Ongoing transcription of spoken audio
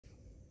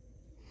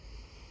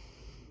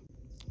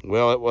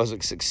Well, it was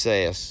a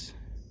success.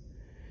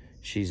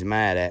 She's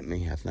mad at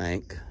me, I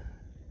think.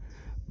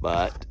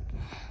 But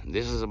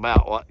this is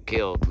about what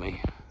killed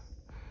me.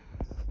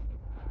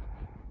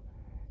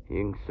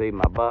 You can see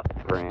my butt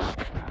print.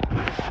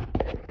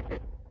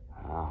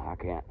 I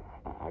can't.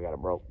 I got a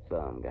broke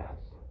thumb, guys.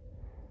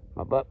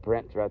 My butt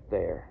print's right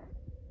there.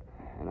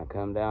 And I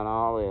come down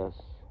all this.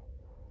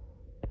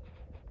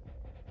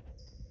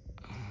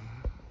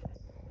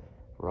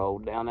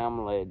 Rolled down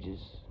them ledges.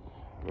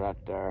 Right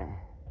there.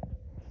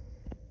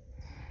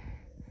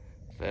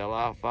 Fell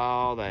off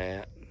all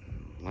that.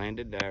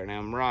 Landed there.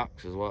 Them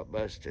rocks is what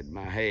busted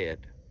my head.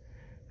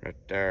 Right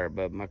there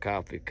above my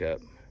coffee cup.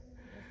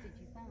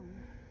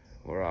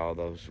 Where all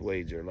those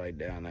weeds are laid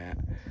down at.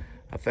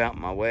 I found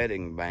my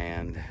wedding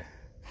band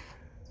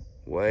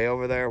way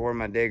over there where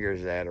my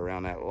digger's at,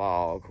 around that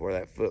log where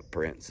that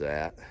footprint's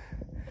at.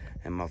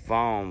 And my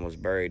phone was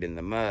buried in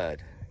the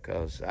mud,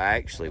 because I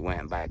actually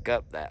went back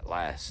up that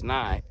last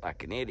night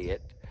like an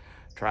idiot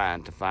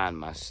trying to find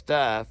my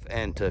stuff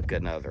and took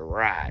another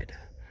ride.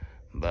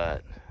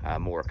 But a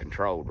more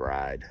controlled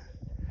ride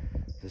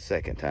the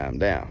second time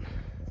down.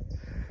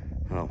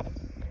 Well,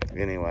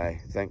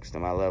 anyway, thanks to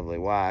my lovely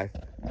wife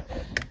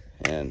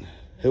and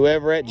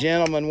whoever that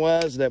gentleman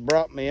was that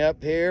brought me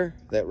up here,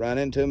 that run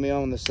into me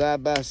on the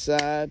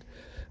side-by-side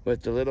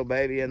with the little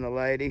baby and the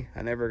lady.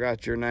 I never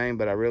got your name,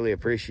 but I really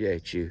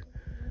appreciate you.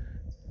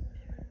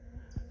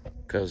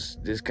 Because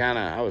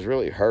I was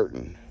really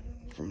hurting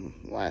from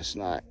last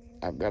night.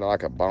 I've got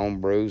like a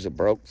bone bruise, a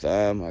broke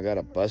thumb. I got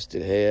a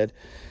busted head.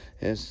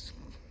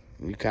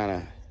 You kind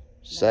of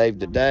saved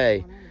the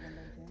day.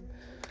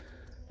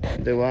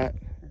 Do what?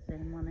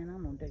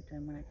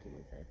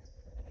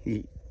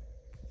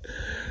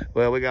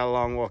 Well, we got a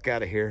long walk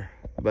out of here.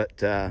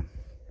 But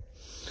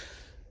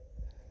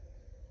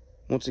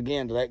once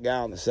again, to that guy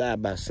on the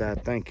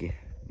side-by-side, thank you.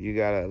 You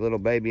got a little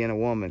baby and a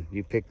woman.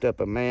 You picked up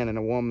a man and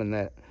a woman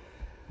that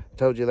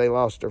told you they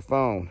lost their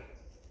phone.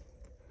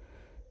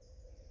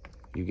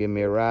 You give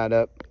me a ride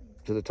up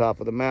to the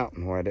top of the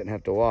mountain where I didn't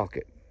have to walk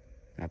it.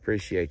 I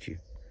appreciate you.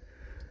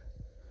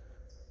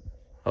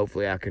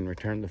 Hopefully I can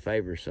return the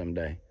favor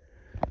someday.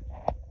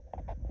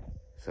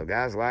 So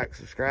guys, like,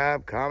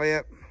 subscribe,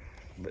 comment.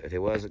 But it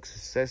was a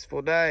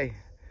successful day.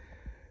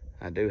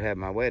 I do have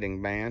my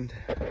wedding band.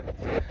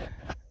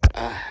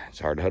 It's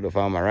hard to hold the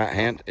phone in my right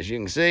hand, as you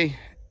can see.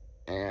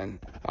 And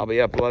I'll be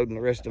uploading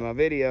the rest of my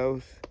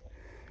videos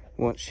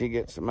once she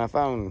gets my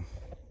phone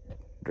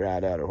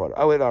dried out or what.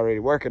 Oh, it's already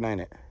working,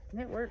 ain't it?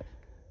 It works.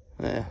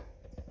 Yeah.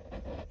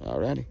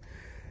 Alrighty.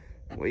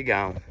 We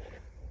gone.